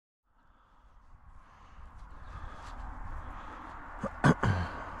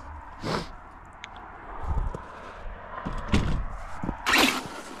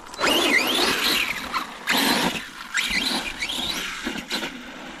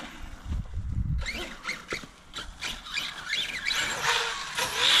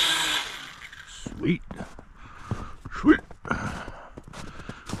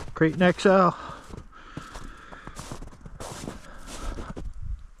Kraton XL.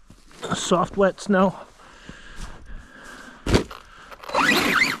 Soft wet snow.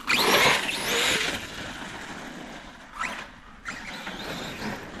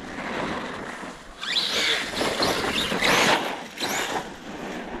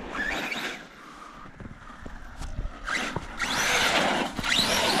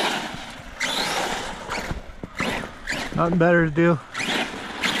 Nothing better to do.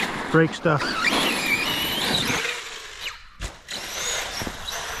 Break stuff.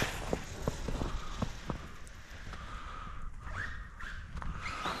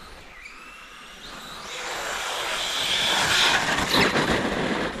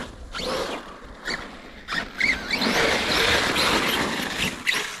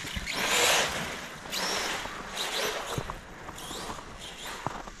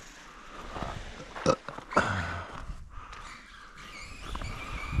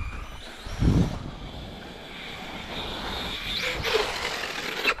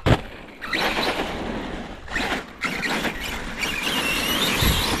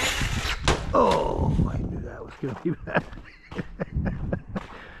 Oh, I knew that was going to be bad.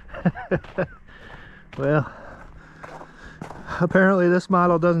 Well, apparently this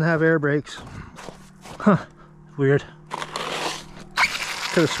model doesn't have air brakes. Huh, weird.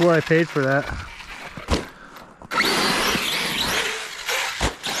 Could have swore I paid for that.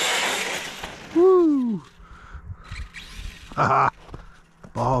 Woo! Aha!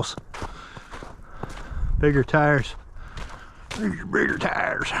 Balls. Bigger tires. Bigger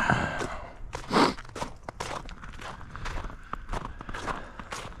tires.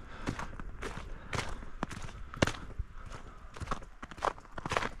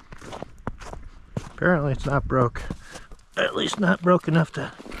 Apparently it's not broke. At least not broke enough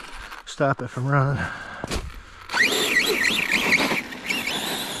to stop it from running.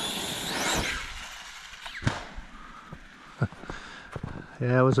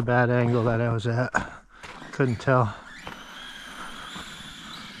 Yeah, it was a bad angle that I was at. Couldn't tell.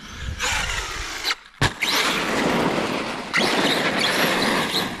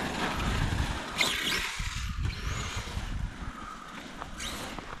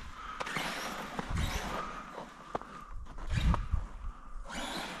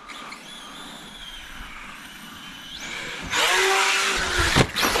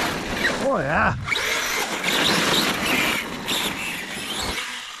 Oh yeah.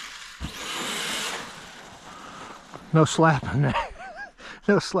 No slapping there.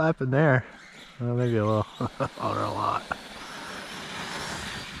 No slapping there. Well, maybe a little or a lot.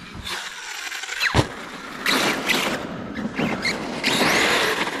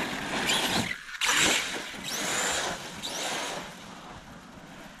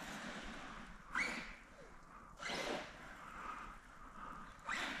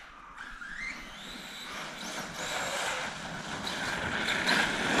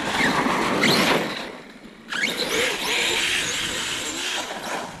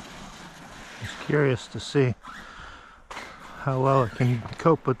 Curious to see how well it can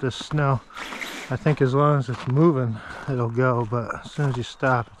cope with this snow. I think as long as it's moving, it'll go, but as soon as you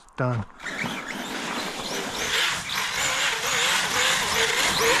stop, it's done.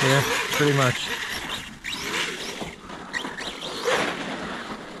 Yeah, pretty much.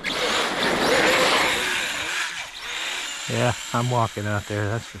 Yeah, I'm walking out there,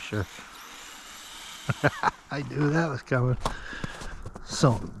 that's for sure. I knew that was coming.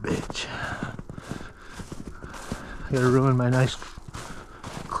 Son of a bitch. I gotta ruin my nice,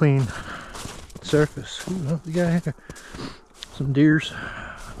 clean surface. Ooh, what we got here? Some deers.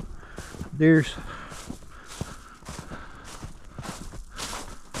 Deers.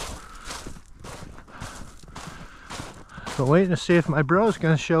 So waiting to see if my bro's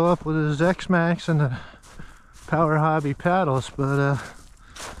gonna show up with his X-Max and the Power Hobby paddles, but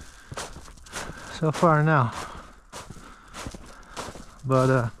so far no.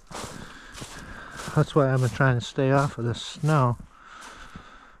 But that's why I've been trying to stay off of this snow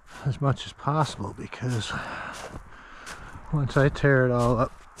as much as possible, because once I tear it all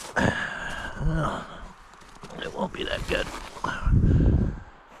up, well, it won't be that good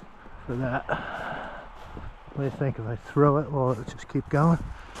for that. What do you think if I throw it? Will it just keep going?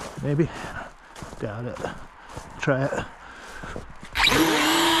 Maybe? Doubt it. Try it.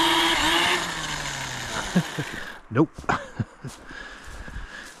 Nope.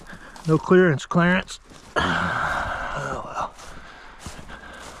 No clearance, Clarence. Oh well.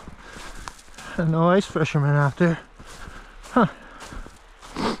 And no ice fishermen out there. Huh.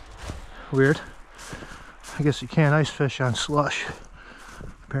 Weird. I guess you can't ice fish on slush.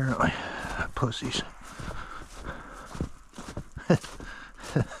 Apparently. Pussies.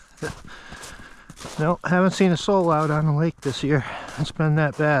 No, haven't seen a soul out on the lake this year. It's been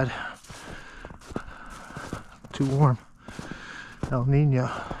that bad. Too warm. El Nino.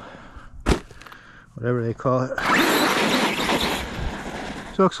 Whatever they call it.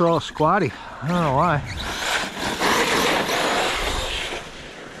 This looks all squatty. I don't know why.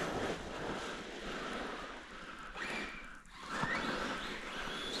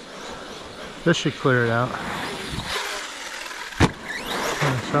 This should clear it out.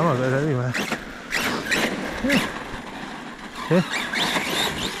 Some of it anyway. Yeah. See?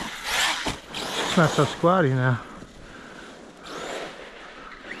 It's not so squatty now.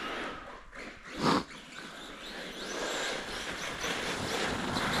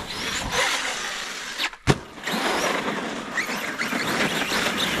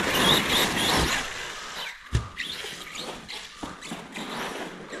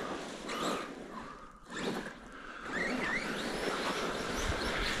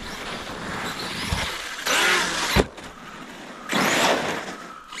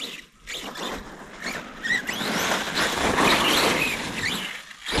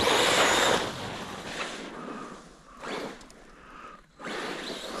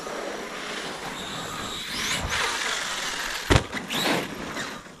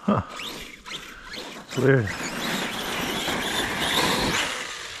 Huh. It's weird.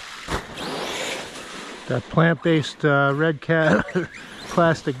 That plant-based red cat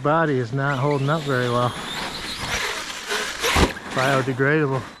plastic body is not holding up very well.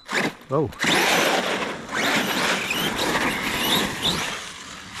 Biodegradable. Oh.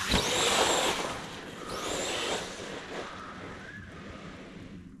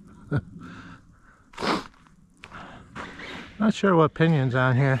 Not sure what pinion's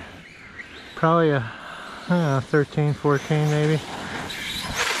on here. Probably a 13, 14 maybe.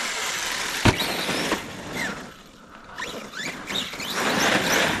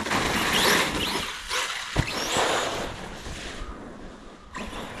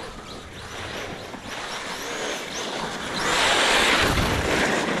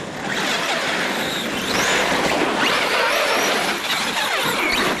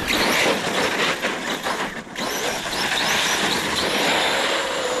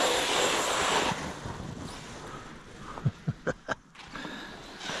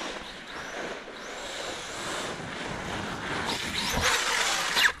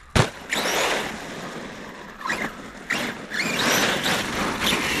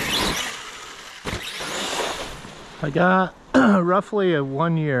 I got roughly a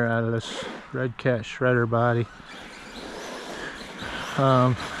 1 year out of this red cat shredder body.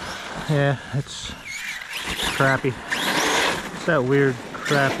 Yeah, it's crappy. It's that weird,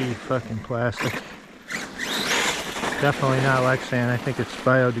 crappy fucking plastic. Definitely not Lexan. I think it's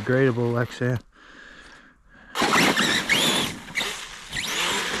biodegradable Lexan.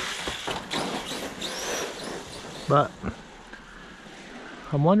 But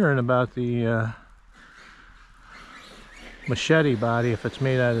I'm wondering about the machete body, if it's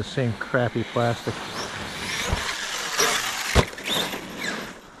made out of the same crappy plastic.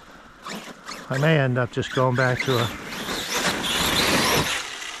 I may end up just going back to a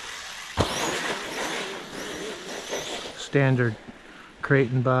standard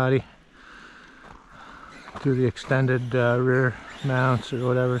Kraton body. Do the extended rear mounts or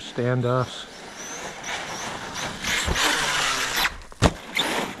whatever, standoffs.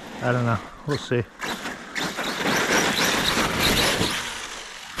 I don't know, we'll see.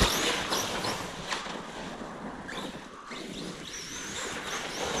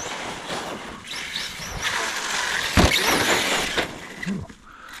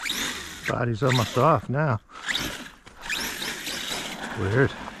 Body's almost off now.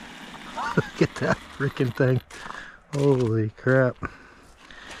 Weird. Look at that freaking thing. Holy crap.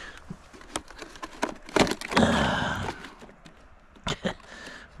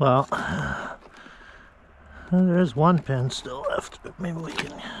 Well, there's one pin still left, but maybe we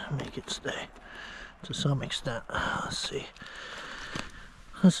can make it stay to some extent. Let's see.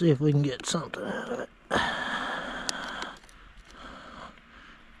 Let's see if we can get something out of it.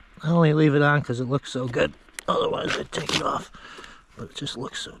 I only leave it on because it looks so good. Otherwise I'd take it off. But it just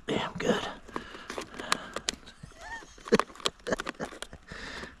looks so damn good.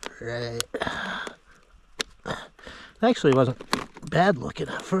 Right. Actually, it wasn't bad looking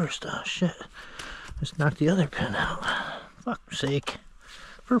at first. Oh shit. Just knocked the other pin out. Fuck's sake.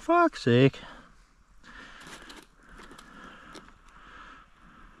 For fuck's sake.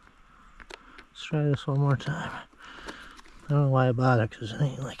 Let's try this one more time. I don't know why I bought it, because it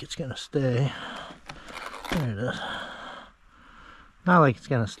ain't like it's gonna stay. There it is. Not like it's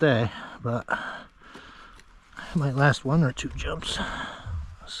gonna stay, but it might last one or two jumps.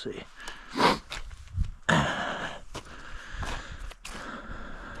 Let's see.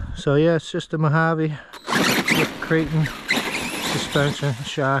 So yeah, it's just a Mojave with Kraton suspension,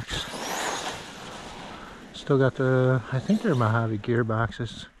 shocks. Still got the, I think they're Mojave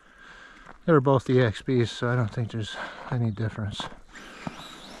gearboxes. They were both EXPs, so I don't think there's any difference.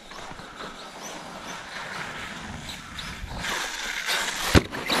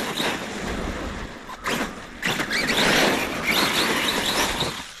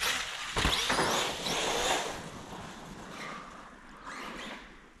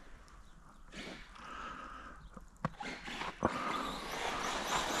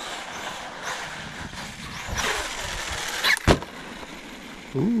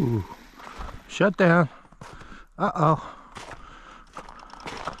 Ooh, shut down. Uh-oh.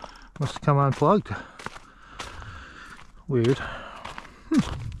 Must have come unplugged. Weird.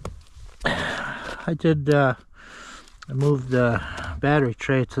 I did, I moved the battery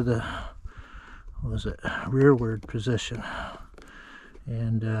tray to the, what was it, rearward position.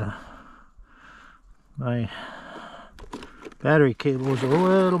 And my battery cable was a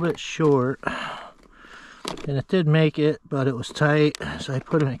little bit short. And it did make it, but it was tight, so I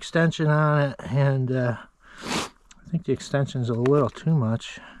put an extension on it, and I think the extension's a little too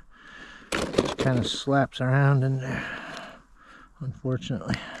much. It kind of slaps around in there,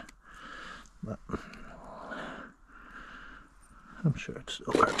 unfortunately. But I'm sure it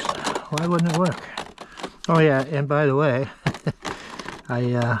still works. Why wouldn't it work? Oh yeah, and by the way,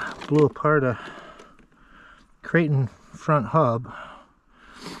 I blew apart a Kraton front hub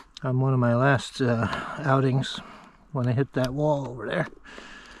on one of my last outings when I hit that wall over there.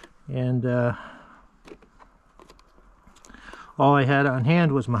 And all I had on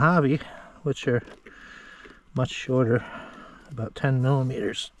hand was Mojave, which are much shorter, about 10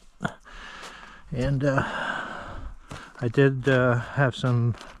 millimeters. And I did have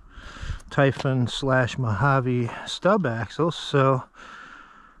some Typhon / Mojave stub axles, so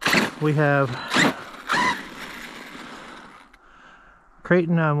we have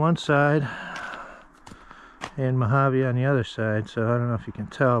Kraton on one side and Mojave on the other side. So I don't know if you can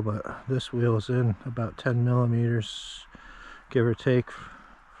tell, but this wheel is in about 10 millimeters, give or take,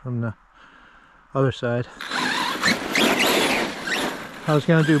 from the other side. I was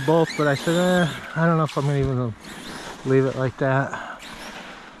going to do both, but I said, I don't know if I'm going to even leave it like that.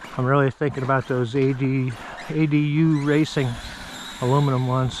 I'm really thinking about those ADU racing aluminum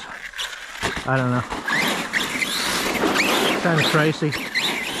ones. I don't know. Kind of pricey.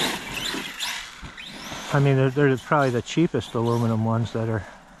 I mean, they're probably the cheapest aluminum ones that are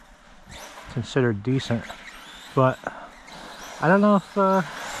considered decent, but I don't know if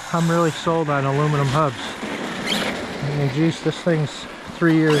I'm really sold on aluminum hubs. I mean, geez, this thing's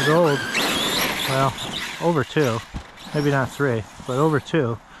 3 years old. Well, over 2, maybe not 3, but over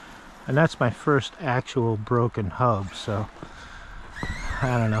 2, and that's my first actual broken hub. So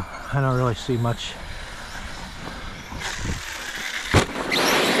I don't know. I don't really see much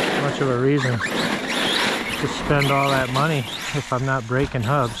of a reason to spend all that money if I'm not breaking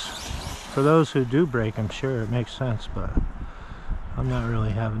hubs. For those who do break them, sure, it makes sense, but I'm not really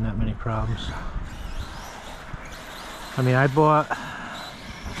having that many problems. I mean, I bought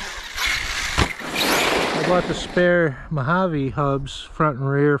the spare Mojave hubs, front and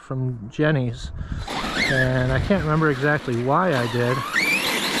rear, from Jenny's, and I can't remember exactly why I did,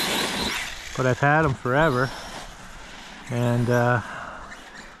 but I've had them forever. And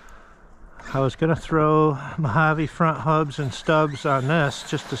I was going to throw Mojave front hubs and stubs on this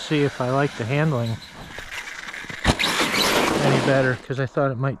just to see if I like the handling any better, because I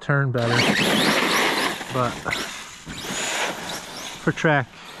thought it might turn better. But for track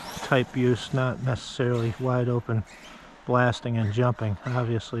type use, not necessarily wide open blasting and jumping.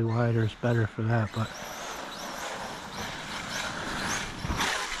 Obviously wider is better for that, but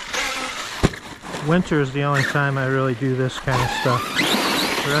winter is the only time I really do this kind of stuff.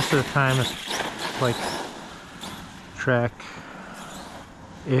 The rest of the time it's like track-ish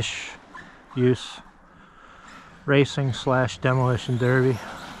use. Racing / demolition derby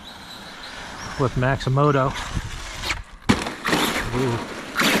with Maximoto. Ooh.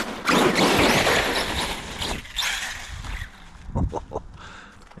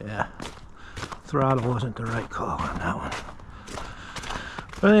 Yeah, throttle wasn't the right call on that one.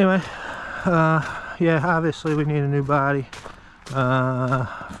 But anyway, yeah, obviously we need a new body.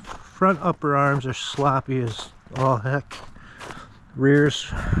 Front upper arms are sloppy as all heck.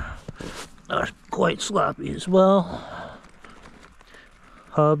 Rears are quite sloppy as well.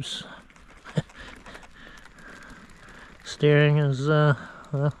 Hubs. Steering is, well,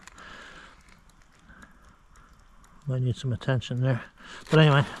 might need some attention there. But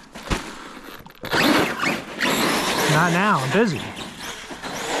anyway, not now, I'm busy.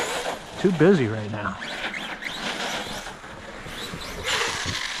 too busy right now.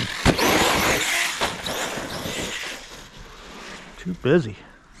 Too busy.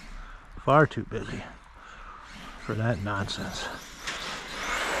 Far too busy for that nonsense.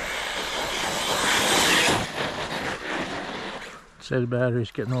 Say the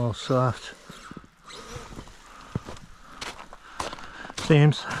battery's getting a little soft.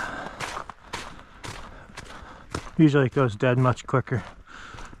 Seems. Usually it goes dead much quicker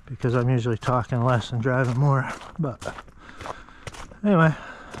because I'm usually talking less and driving more. But anyway,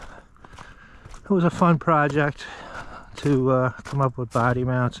 it was a fun project to come up with body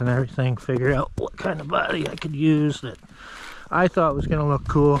mounts and everything, figure out what kind of body I could use that I thought was going to look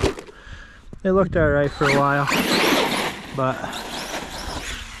cool. It looked alright for a while, but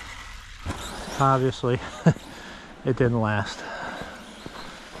obviously it didn't last.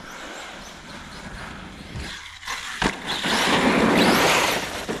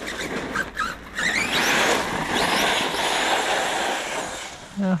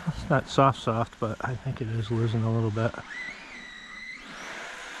 Yeah, it's not soft, but I think it is losing a little bit.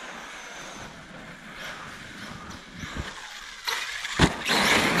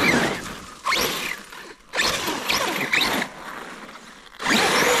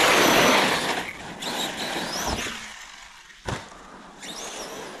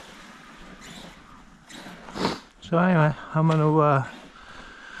 So anyway, I'm going to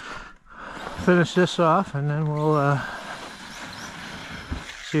finish this off, and then we'll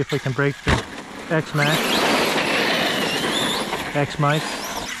see if we can break the X-Mic.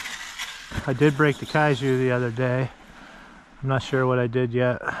 I did break the Kaiju the other day. I'm not sure what I did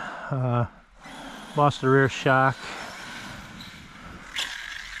yet. Lost the rear shock.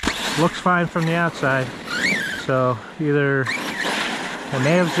 Looks fine from the outside. So either I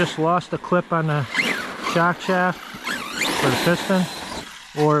may have just lost the clip on the shock shaft for the piston,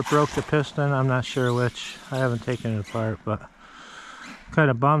 or it broke the piston. I'm not sure which. I haven't taken it apart, but I'm kind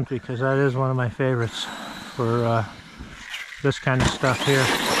of bummed because that is one of my favorites for this kind of stuff here.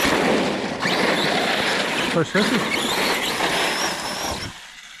 Of course, this is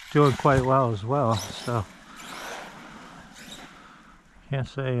doing quite well as well, so can't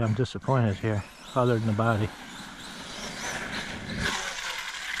say I'm disappointed here other than the body.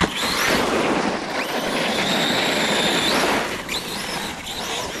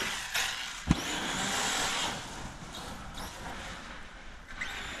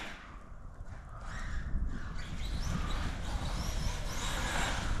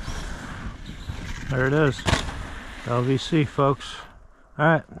 There it is, LVC, folks. All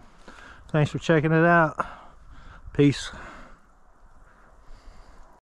right, thanks for checking it out. Peace.